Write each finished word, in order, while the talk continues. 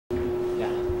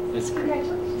It's great.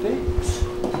 Thanks.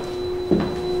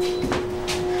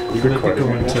 You're going to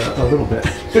go into a little bit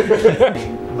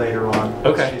later on.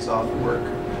 Okay. She's off work.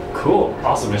 Cool.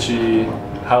 Awesome.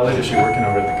 How late is she working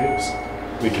over at the Goose?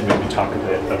 We can maybe talk a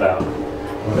bit about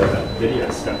the video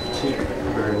stuff too.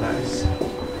 Very nice.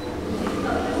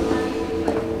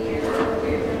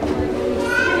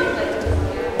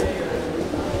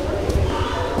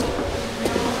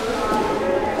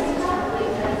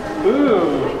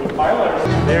 Ooh, highlights.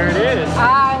 There it is.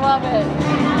 I love it.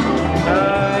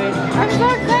 Nice. I'm so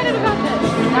excited about this.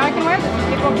 Now I can wear this.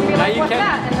 People can be like, what's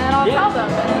that? And then I'll tell them,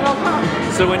 and then they'll come.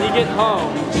 So when you get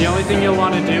home, the only thing you'll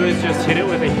want to do is just hit it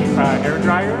with a hair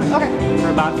dryer for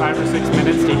about 5 or 6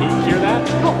 minutes to hear that.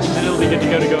 Cool. And it'll be good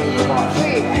to go into the wash.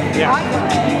 Sweet. Yeah. Awesome.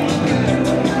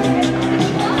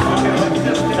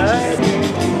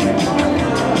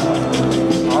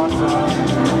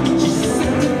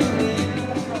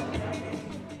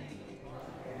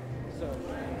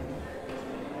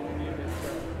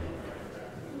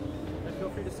 Feel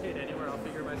free to skate anywhere. I'll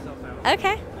figure myself out.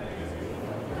 Okay.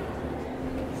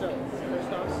 So,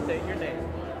 first off, state your name.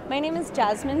 My name is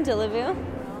Jasmine Dillavou.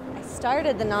 I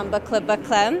started the Non-Book Club Book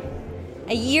Club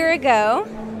a year ago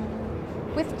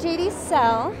with JD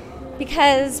Sell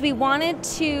because we wanted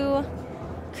to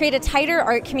create a tighter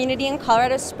art community in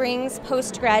Colorado Springs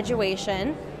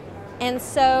post-graduation. And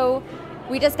so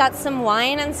we just got some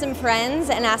wine and some friends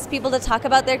and asked people to talk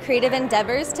about their creative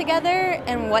endeavors together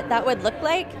and what that would look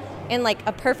like in like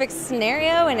a perfect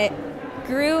scenario. And it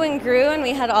grew and grew, and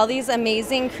we had all these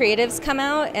amazing creatives come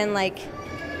out and like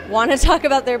want to talk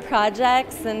about their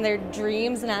projects and their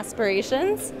dreams and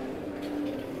aspirations.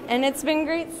 And it's been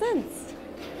great since.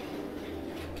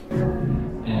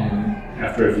 And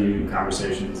after a few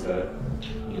conversations that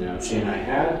she and I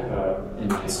had in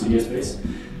my studio space,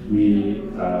 we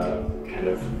kind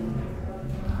of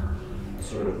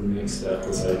sort of mixed up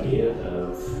this idea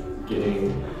of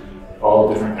getting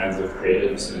all different kinds of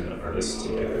creatives and artists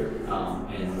together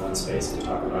in one space to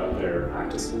talk about their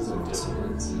practices and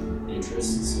disciplines and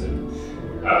interests and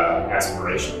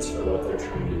aspirations for what they're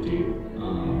trying to do,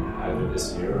 either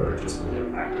this year or just with their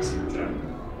practice in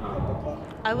general.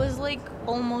 I was like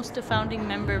almost a founding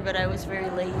member, but I was very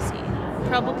lazy.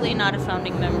 Probably not a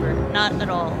founding member, not at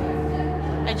all.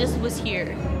 I just was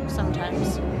here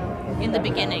sometimes in the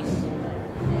beginning.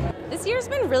 This year's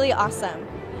been really awesome.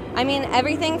 I mean,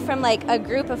 everything from like a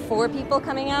group of 4 people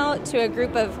coming out to a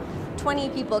group of 20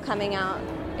 people coming out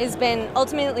has been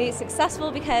ultimately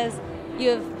successful because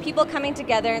you have people coming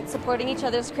together and supporting each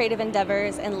other's creative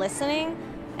endeavors and listening,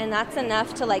 and that's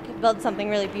enough to like build something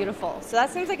really beautiful. So that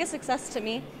seems like a success to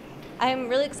me. I'm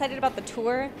really excited about the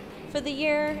tour for the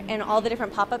year and all the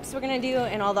different pop-ups we're going to do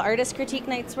and all the artist critique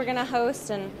nights we're going to host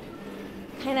and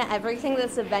kind of everything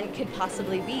this event could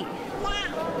possibly be.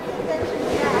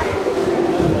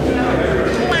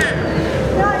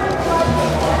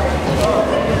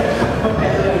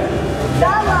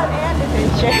 Not love and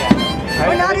adventure.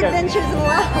 We're not adventures in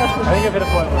love. I think I've hit a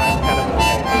point where I'm kind of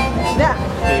okay. Yeah.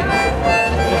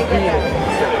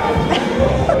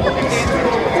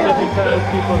 Just because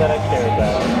people that I care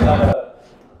about.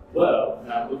 Well,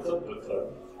 now Book Club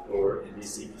for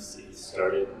NBCBC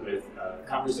started with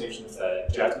conversations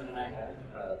that Jasmine and I had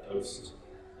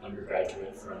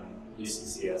post-undergraduate from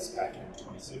UCCS back in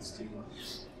 2016.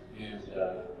 And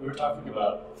we were talking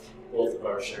about both of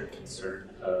our shared concern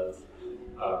of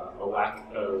a lack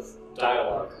of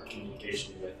dialogue or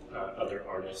communication with other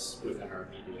artists within our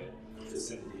immediate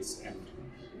vicinities, and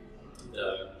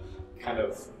the kind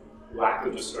of lack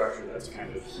of a structure that's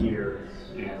kind of here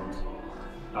and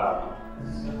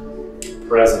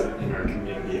present in our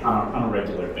community on a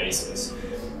regular basis.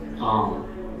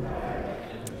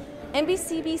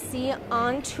 NBCBC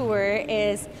on Tour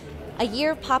is a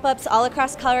year of pop-ups all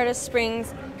across Colorado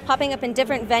Springs, popping up in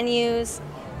different venues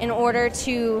in order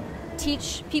to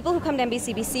teach people who come to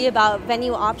NBCBC about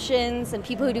venue options and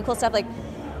people who do cool stuff. Like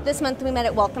this month we met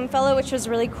at Welcome Fellow, which was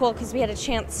really cool because we had a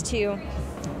chance to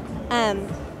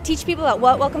teach people about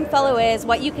what Welcome Fellow is,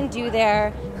 what you can do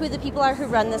there, who the people are who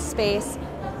run this space.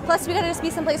 Plus we got to just be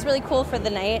someplace really cool for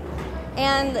the night.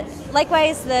 And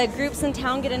likewise, the groups in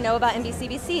town get to know about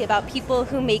NBCBC, about people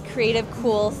who make creative,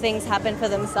 cool things happen for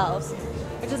themselves,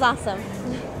 which is awesome.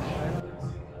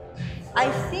 I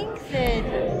think that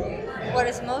what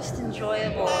is most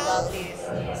enjoyable about these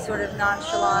sort of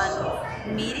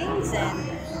nonchalant meetings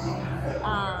and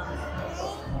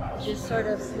just sort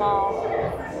of small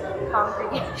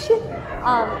congregation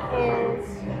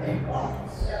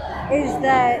is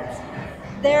that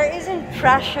there isn't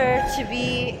pressure to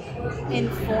be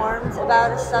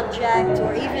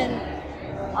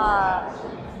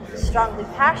strongly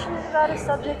passionate about a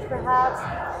subject perhaps,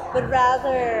 but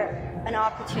rather an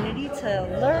opportunity to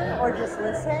learn or just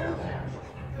listen.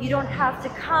 You don't have to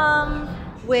come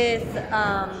with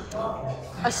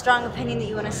a strong opinion that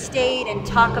you want to state and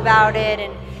talk about it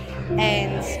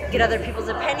and get other people's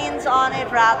opinions on it.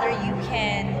 Rather, you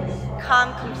can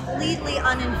come completely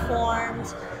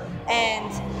uninformed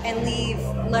and leave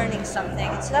learning something.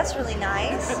 And so that's really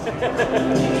nice.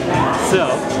 So,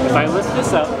 if I lift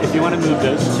this up, if you want to move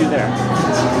those two there.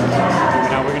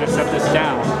 Now we're going to set this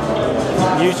down.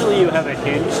 Usually you have a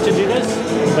hinge to do this,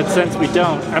 but since we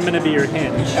don't, I'm going to be your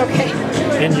hinge. Okay.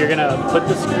 And you're going to put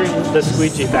the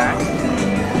squeegee back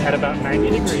at about 90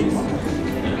 degrees.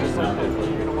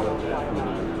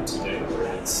 Today,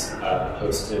 where it's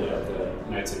hosted at the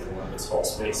Knights of Columbus Hall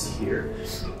space here.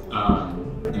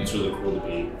 And it's really cool to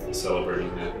be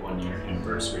celebrating that 1-year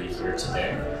anniversary here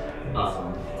today.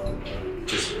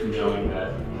 Just knowing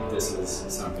that this is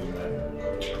something that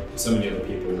so many other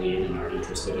people need and are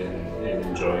interested in and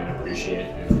enjoy and appreciate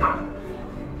and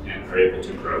are able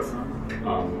to grow from.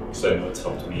 So I know it's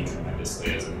helped me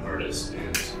tremendously as an artist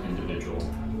and individual,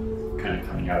 kind of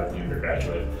coming out of the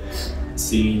undergraduate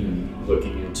scene and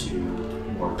looking into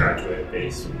more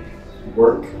graduate-based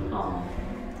work in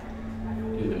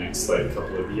the next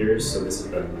couple of years. So this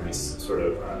has been a nice sort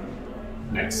of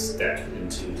next step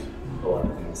into a lot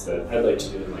of things that I'd like to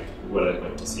do and what I'd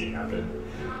like to see happen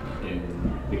in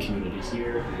the community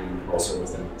here and also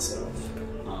within myself.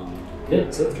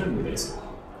 Yeah, so that's kind of the basic.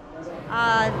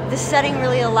 The setting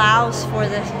really allows for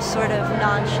this sort of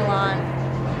nonchalant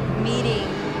meeting.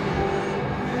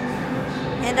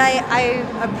 And I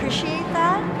appreciate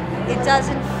that. It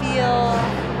doesn't feel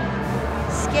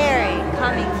scary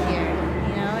coming here.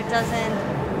 You know, it doesn't,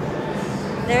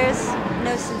 there's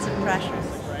no sense of pressure.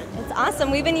 It's awesome.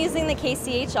 We've been using the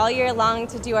KCH all year long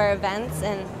to do our events,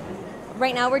 and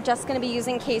right now we're just going to be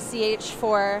using KCH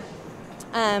for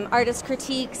artist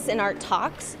critiques and art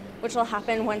talks, which will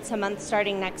happen once a month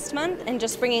starting next month, and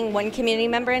just bringing one community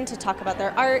member in to talk about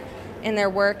their art and their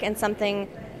work and something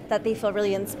that they feel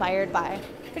really inspired by,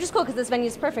 which is cool because this venue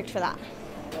is perfect for that.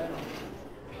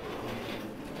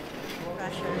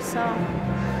 So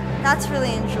that's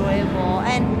really enjoyable,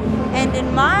 and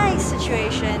in my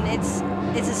situation it's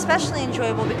especially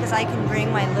enjoyable because I can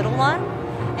bring my little one,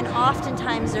 and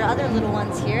oftentimes there are other little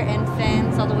ones here,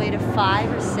 infants all the way to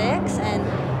 5 or 6, and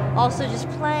also just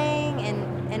playing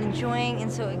and enjoying, and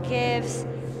so it gives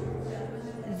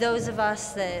those of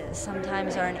us that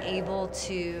sometimes aren't able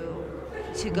to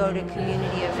go to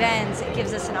community events, it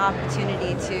gives us an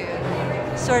opportunity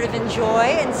to sort of enjoy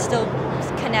and still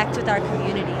connect with our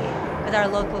community, with our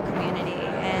local community,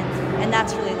 and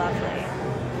that's really lovely.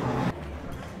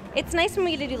 It's nice when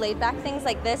we get to do laid-back things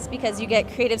like this because you get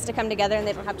creatives to come together and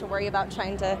they don't have to worry about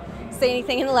trying to say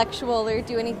anything intellectual or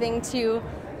do anything too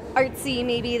artsy.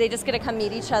 Maybe they just get to come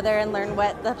meet each other and learn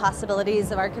what the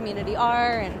possibilities of our community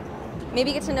are, and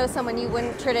maybe get to know someone you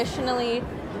wouldn't traditionally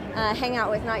hang out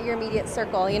with, not your immediate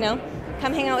circle, you know?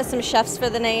 Come hang out with some chefs for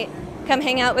the night. Come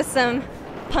hang out with some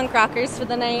punk rockers for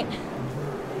the night. Is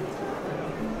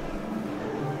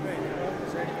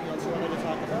there anything else you wanted to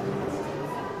talk about?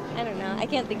 I don't know. I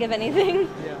can't think of anything.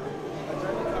 Yeah, I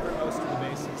tried to cover most of the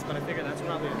basics, but I figure that's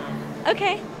probably enough.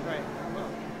 Okay. Right. Well,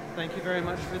 thank you very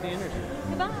much for the interview.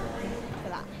 Goodbye. For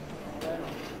that.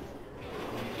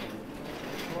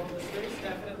 Well, the space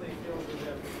definitely feels as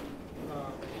if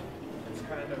it's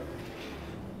kind of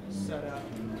set up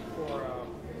for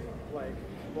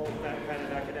both that kind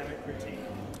of academic critique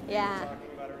Yeah. we were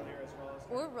talking about earlier as well as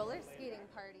Or roller skating.